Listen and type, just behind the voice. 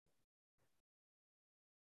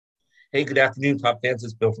Hey, good afternoon, Top fans.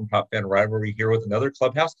 It's Bill from Top Fan Rivalry here with another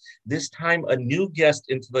Clubhouse. This time, a new guest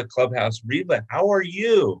into the Clubhouse. Riva, how are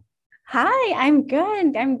you? Hi, I'm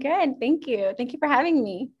good. I'm good. Thank you. Thank you for having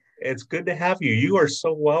me. It's good to have you. You are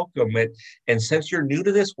so welcome. And since you're new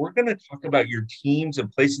to this, we're going to talk about your teams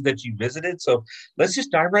and places that you visited. So let's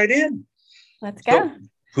just dive right in. Let's So, go.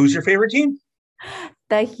 who's your favorite team?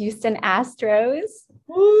 The Houston Astros.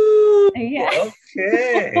 Woo! Yeah.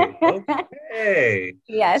 Okay. Okay.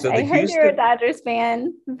 Yes, So the I heard you're a Houston, Dodgers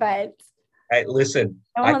fan, but listen,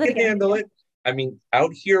 I won't I hold it can against handle you. it. I mean,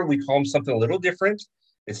 out here we call them something a little different.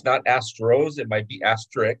 It's not Astros, it might be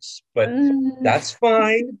Asterix, but Mm. that's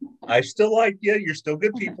fine. I still like you. You're still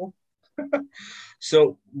good people.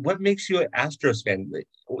 So, what makes you an Astros fan?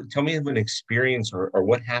 Tell me of an experience or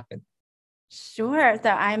what happened. Sure. So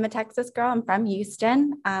I'm a Texas girl. I'm from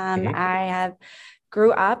Houston. Mhm. I have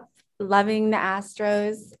grew up loving the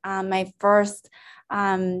Astros. My first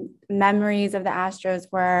memories of the Astros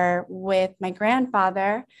were with my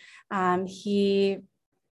grandfather. He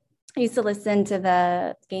used to listen to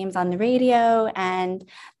the games on the radio, and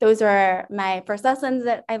those were my first lessons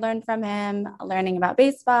that I learned from him, learning about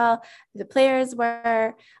baseball, who the players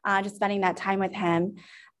were, just spending that time with him.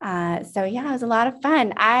 So yeah, it was a lot of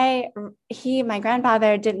fun. My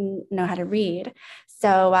grandfather didn't know how to read.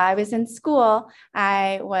 So while I was in school,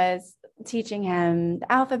 I was teaching him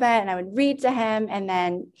the alphabet and I would read to him, and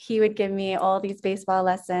then he would give me all these baseball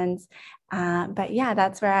lessons. But yeah,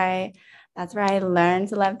 that's where I learned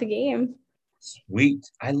to love the game. Sweet.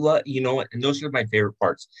 I love, what, and those are my favorite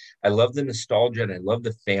parts. I love the nostalgia and I love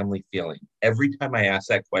the family feeling. Every time I ask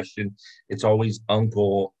that question, it's always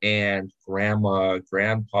uncle and grandma,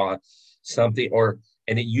 grandpa, something,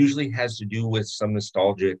 and it usually has to do with some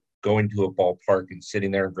nostalgia going to a ballpark and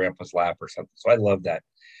sitting there in grandpa's lap or something. So I love that.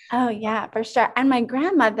 Oh, yeah, for sure. And my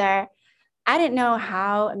grandmother, I didn't know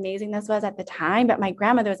how amazing this was at the time, but my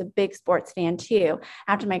grandmother was a big sports fan too.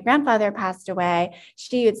 After my grandfather passed away,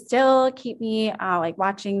 she would still keep me like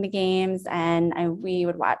watching the games, and we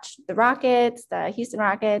would watch the Rockets, the Houston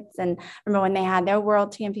Rockets, and remember when they had their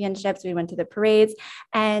World Championships, we went to the parades,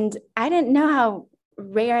 and I didn't know how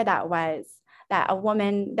rare that was.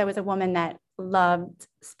 There was a woman that loved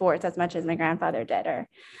sports as much as my grandfather did, or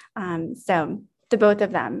so the both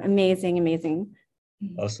of them, amazing, amazing.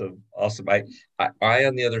 Awesome. Awesome. I,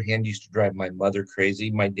 on the other hand, used to drive my mother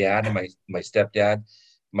crazy. My dad and my stepdad,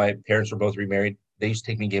 my parents were both remarried. They used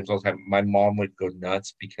to take me games all the time. My mom would go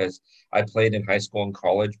nuts because I played in high school and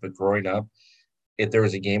college, but growing up, if there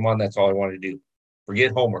was a game on, that's all I wanted to do.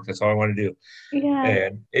 Forget homework. That's all I wanted to do. Yeah.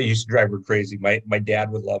 And it used to drive her crazy. My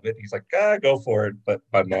dad would love it. He's like, go for it. But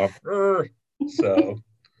my mom, so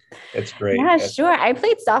it's great. Yeah, sure. I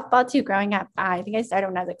played softball too growing up. I think I started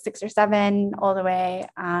when I was like 6 or 7, all the way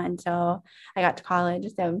until I got to college.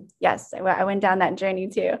 So, yes, I went down that journey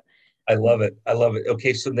too. I love it. I love it.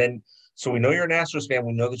 Okay, so we know you're an Astros fan.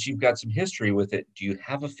 We know that you've got some history with it. Do you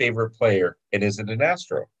have a favorite player? And is it an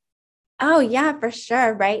Astro? Oh, yeah, for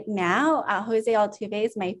sure. Right now, Jose Altuve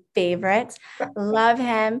is my favorite. Love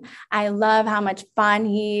him. I love how much fun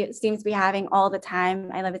he seems to be having all the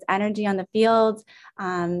time. I love his energy on the field.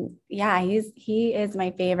 Yeah, he is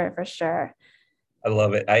my favorite for sure. I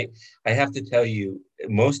love it. I have to tell you,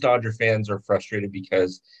 most Dodger fans are frustrated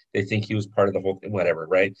because they think he was part of the whole thing, whatever,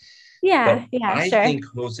 right? But Yeah, yeah, I sure. think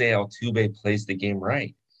Jose Altuve plays the game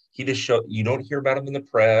right. He just show you don't hear about him in the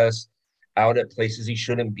press, out at places he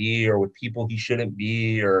shouldn't be, or with people he shouldn't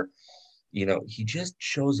be, or he just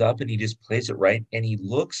shows up and he just plays it right, and he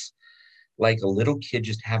looks like a little kid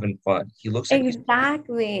just having fun. He looks like he's playing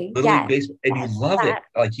Exactly. Little League Yes, baseball, and you yes, love it. that.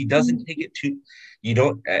 Like he doesn't take it too. You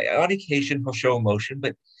don't. On occasion, he'll show emotion,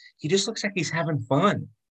 but he just looks like he's having fun,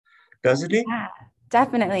 doesn't he? Yeah,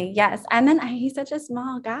 definitely. Yes. And then he's such a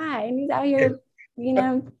small guy and he's out Yeah.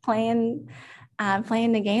 here, playing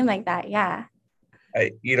the game like that. Yeah.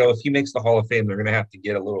 If he makes the Hall of Fame, they're going to have to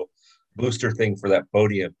get a little booster thing for that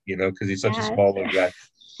podium, because he's such a Yes. small little guy.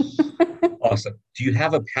 Awesome. Do you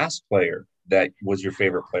have a past player that was your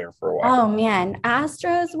favorite player for a while? Oh man,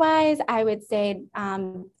 Astros wise, I would say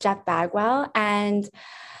Jeff Bagwell and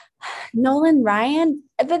Nolan Ryan.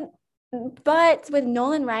 But with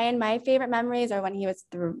Nolan Ryan, my favorite memories are when he was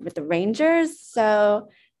with the Rangers. So,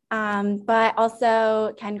 but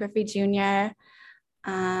also Ken Griffey Jr.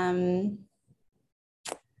 Um,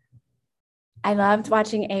 I loved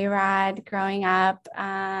watching A-Rod growing up.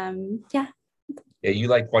 Yeah, Yeah, you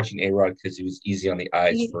like watching A Rod because he was easy on the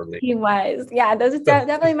eyes for Lee. he was. Yeah, those are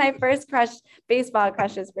definitely my first baseball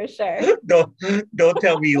crushes for sure. don't don't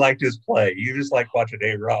tell me you liked his play. You just like watching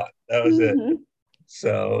A Rod. That was it. Mhm.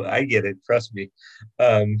 So I get it. Trust me.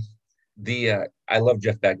 Um, I love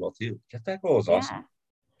Jeff Bagwell too. Jeff Bagwell was awesome.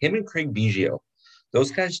 Yeah. Him and Craig Biggio,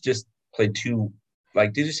 those guys just played two,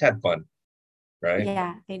 like they just had fun, right?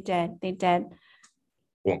 Yeah, they did. They did.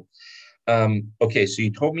 Cool. Okay, so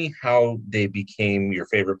you told me how they became your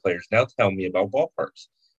favorite players. Now tell me about ballparks.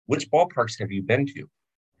 Which ballparks have you been to?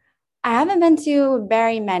 I haven't been to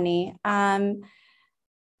very many.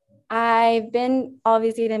 I've been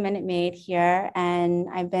obviously to Minute Maid here, and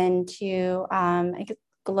I've been to I guess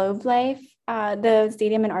Globe Life, the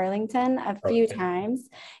stadium in Arlington, a few Okay. times.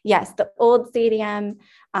 Yes, the old stadium.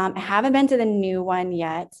 I haven't been to the new one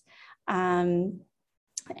yet. Um,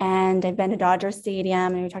 and I've been to Dodger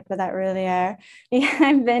Stadium, and we talked about that earlier. Yeah,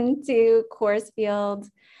 I've been to Coors Field,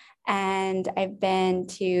 and I've been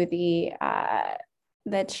to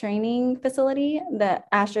the training facility, the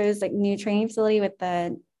Astros like new training facility with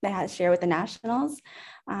the that has share with the Nationals.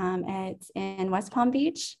 It's in West Palm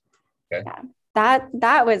Beach. Okay. Yeah,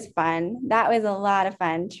 that was fun. That was a lot of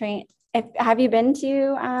fun. Have you been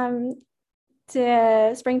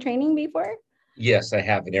to spring training before? Yes, I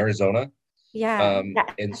have in Arizona. Yeah, yeah,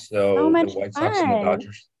 And it's so so the much White Sox and the fun.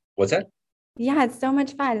 Dodgers. What's that? Yeah, it's so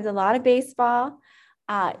much fun. There's a lot of baseball,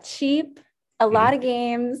 cheap, a lot Mhm. of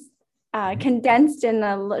games, Mhm. condensed in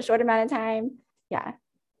a short amount of time. Yeah.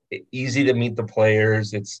 Easy to meet the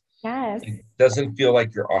players. Yes. It doesn't feel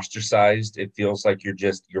like you're ostracized. It feels like you're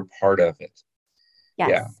part of it. Yeah.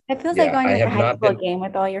 Yes. It feels like Yeah. going I to like a have high not school been game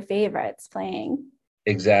with all your favorites playing.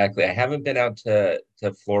 exactly. I haven't been out to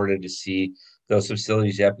Florida to see those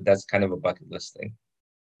facilities yet, but that's kind of a bucket list thing.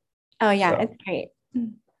 Oh yeah, So, it's great.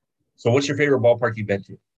 so what's your favorite ballpark you've been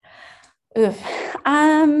to? Oof.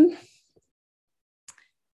 Um,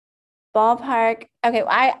 Ballpark. Okay,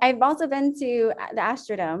 I've also been to the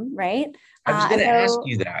Astrodome, right? I was going And to ask so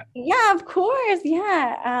you that. yeah, of course,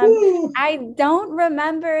 yeah. Woo! I don't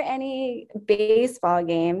remember any baseball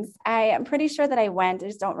games. I am pretty sure that I went. I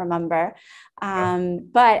just don't remember. Yeah.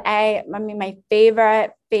 But I mean, my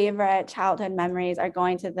favorite childhood memories are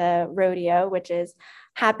going to the rodeo, which is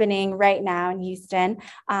happening right now in Houston.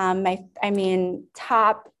 I mean,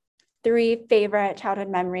 top three favorite childhood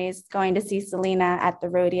memories going to see Selena at the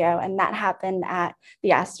rodeo, and that happened at the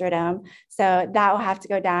Astrodome. So that will have to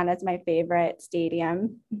go down as my favorite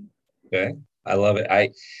stadium. Okay. I love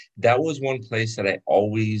it. That was one place that I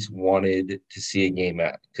always wanted to see a game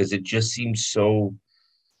at because it just seems so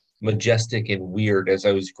majestic and weird as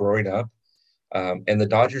I was growing up. And the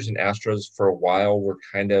Dodgers and Astros for a while were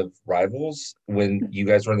kind of rivals when you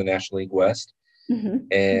guys were in the National League West. Mm-hmm.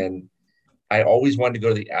 And I always wanted to go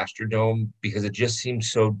to the Astrodome because it just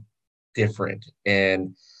seems so different.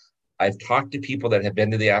 And I've talked to people that have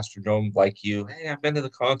been to the Astrodome like you. Hey, I've been to the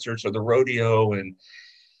concerts or the rodeo, and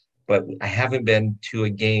but I haven't been to a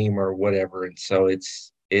game or whatever. And so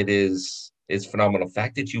it's phenomenal. The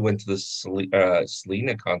fact that you went to the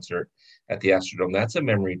Selena concert at the Astrodome, that's a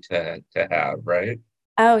memory to have, right?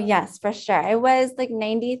 Oh, yes, for sure. It was like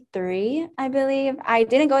 93, I believe. I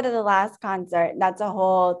didn't go to the last concert. That's a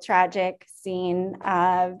whole tragic scene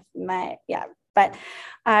of yeah. But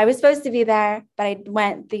I was supposed to be there, but I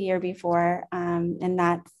went the year before. And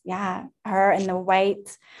that's, yeah, her in the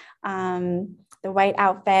white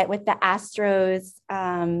outfit with the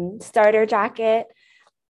Astros starter jacket.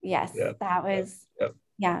 Yes, Yeah. that Yeah. was, Yeah.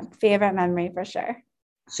 yeah, favorite memory for sure.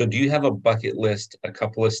 So do you have a bucket list, a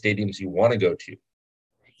couple of stadiums you want to go to?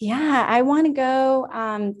 Yeah, I want to go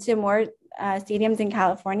to more stadiums in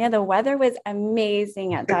California. The weather was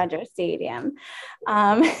amazing at Dodger Stadium.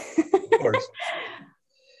 Um, Of course.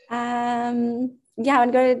 yeah, I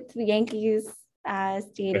want to go to the Yankees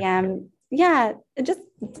stadium. Yeah, just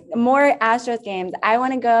more Astros games. I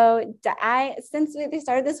want to go. Since they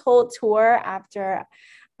started this whole tour after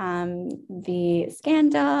the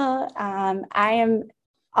scandal, I am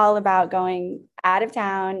all about going out of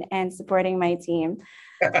town and supporting my team.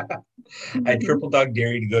 I Mhm. triple dog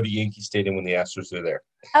dare you to go to Yankee Stadium when the Astros are there.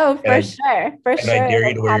 Oh, And for sure. For I sure. dare you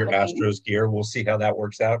It's to wear your happening. Astros gear. We'll see how that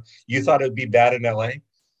works out. You thought it'd be bad in LA?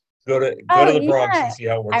 Go Oh, to the Bronx and yeah. see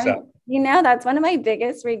how it works out. That's one of my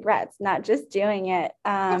biggest regrets, not just doing it.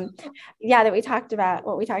 Yeah, that we talked about,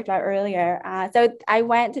 what we talked about earlier. So I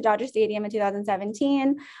went to Dodger Stadium in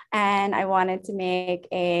 2017, and I wanted to make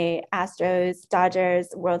a Astros Dodgers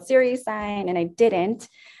World Series sign, and I didn't.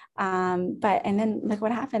 And then look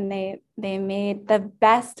what happened. They made the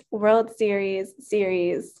best World series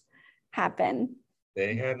happen.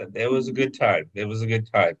 It was a good time. It was a good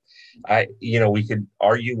time. We could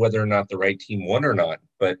argue whether or not the right team won or not,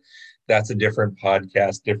 but that's a different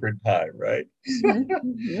podcast, different time, right? Mhm,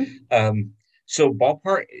 mhm. Um, so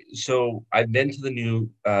ballpark. So I've been to the new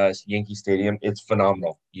Yankee Stadium. It's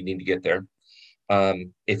phenomenal. You need to get there.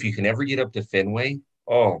 If you can ever get up to Fenway,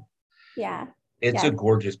 oh, Yeah. it's a Yes.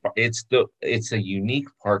 gorgeous park. It's a unique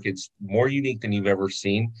park. It's more unique than you've ever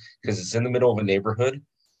seen because it's in the middle of a neighborhood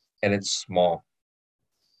and it's small.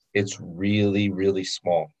 It's really, really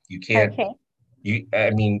small. You can't Okay. you I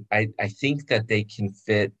mean, I think that they can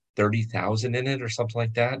fit 30,000 in it or something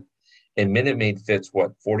like that. And Minute Maid fits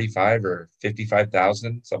what, 45 or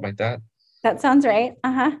 55,000, something like that. That sounds right.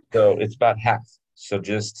 Uh-huh. So it's about half. So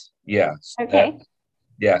just yeah, that Okay.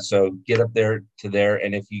 yeah. So get up there to there,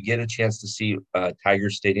 and if you get a chance to see Tiger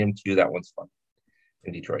Stadium too, that one's fun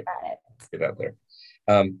in Detroit. Got it. Get out there.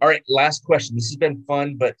 All right, last question. This has been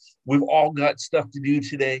fun, but we've all got stuff to do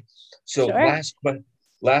today. So Sure.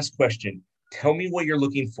 last question. Tell me what you're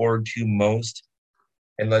looking forward to most,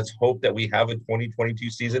 and let's hope that we have a 2022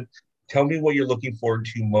 season. Tell me what you're looking forward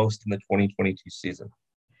to most in the 2022 season.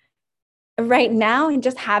 Right now, and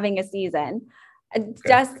just having a season,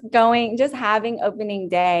 Okay. just having opening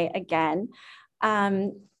day again.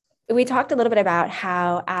 Um, we talked a little bit about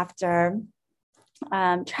how after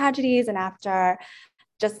tragedies and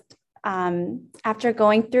just after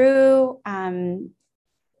going through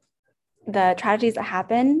the tragedies that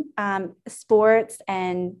happen, sports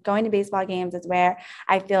and going to baseball games is where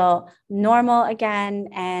I feel normal again,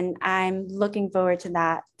 and I'm looking forward to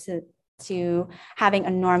that to having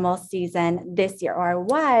a normal season this year, or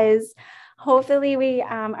was. Hopefully, we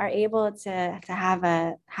are able to have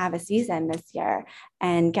a season this year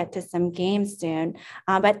and get to some games soon.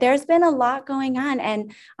 But there's been a lot going on,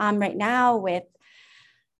 and right now with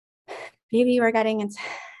maybe we're getting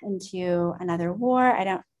into another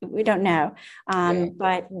war. We don't know. Yeah,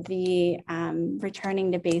 But the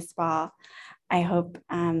returning to baseball, I hope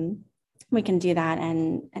we can do that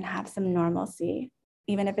and have some normalcy,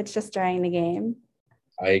 even if it's just during the game.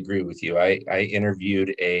 I agree with you. I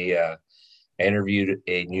interviewed a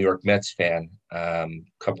New York Mets fan a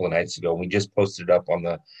couple of nights ago. We just posted it up on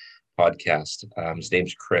the podcast. His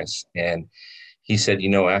name's Chris, and he said,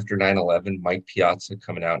 after 9/11, Mike Piazza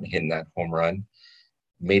coming out and hitting that home run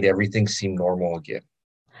made everything seem normal again.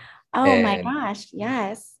 Oh my And gosh,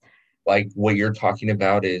 yes. like what you're talking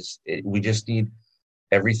about we just need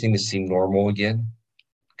everything to seem normal again.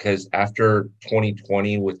 Because after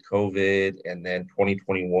 2020 with COVID and then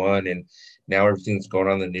 2021 and now everything that's going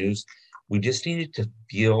on in the news, we just need it to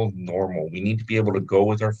feel normal. We need to be able to go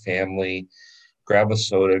with our family, grab a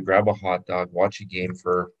soda, grab a hot dog, watch a game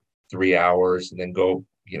for 3 hours, and then go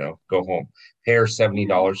home. Pay our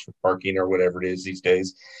 $70 for parking or whatever it is these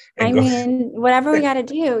days, I and go. mean, whatever we got to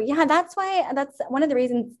do. Yeah, that's one of the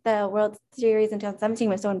reasons the World Series in 2017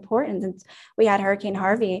 was so important, since we had Hurricane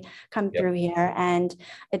Harvey come Yep. through here and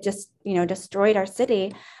it just, destroyed our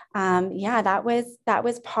city. Yeah, that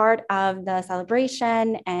was part of the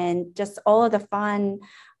celebration, and just all of the fun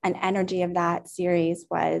and energy of that series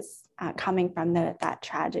was coming from that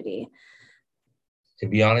tragedy. To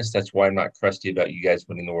be honest, that's why I'm not crusty about you guys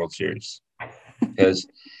winning the World Series because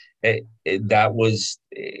that was,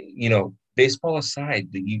 baseball aside,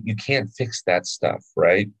 you can't fix that stuff,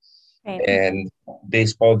 right? Right. And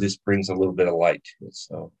baseball just brings a little bit of light to it.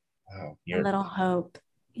 So, wow, A little hope.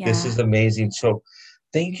 this Yeah. is amazing. So,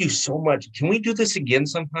 thank you so much. Can we do this again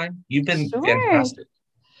sometime? You've been Sure. fantastic.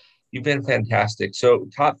 You've been fantastic. So,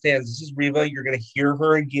 top fans, this is Riva. You're going to hear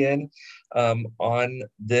her again on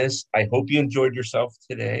this. I hope you enjoyed yourself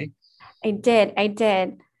today. I did. I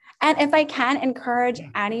did. And if I can encourage Yeah.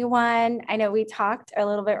 anyone, I know we talked a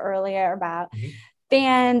little bit earlier about Mhm.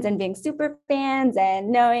 fans and being super fans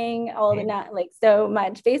and knowing all the Mhm. not like so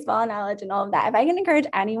much baseball knowledge and all of that. If I can encourage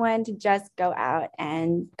anyone to just go out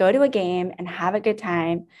and go to a game and have a good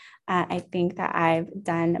time, I think that I've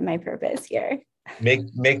done my purpose here.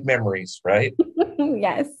 Make memories, right?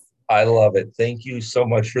 Yes. I love it. Thank you so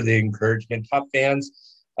much for the encouragement. Top fans,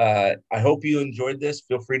 I hope you enjoyed this.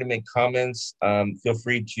 Feel free to make comments. Feel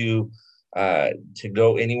free to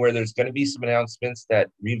go anywhere. There's going to be some announcements that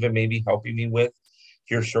Riva may be helping me with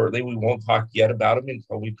here shortly. We won't talk yet about them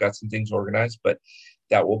until we've got some things organized, but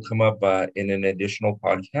that will come up in an additional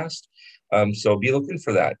podcast. So be looking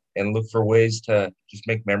for that and look for ways to just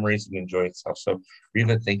make memories and enjoy itself. So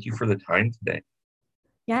Riva, thank you for the time today.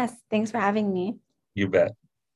 Yes. Thanks for having me. You bet.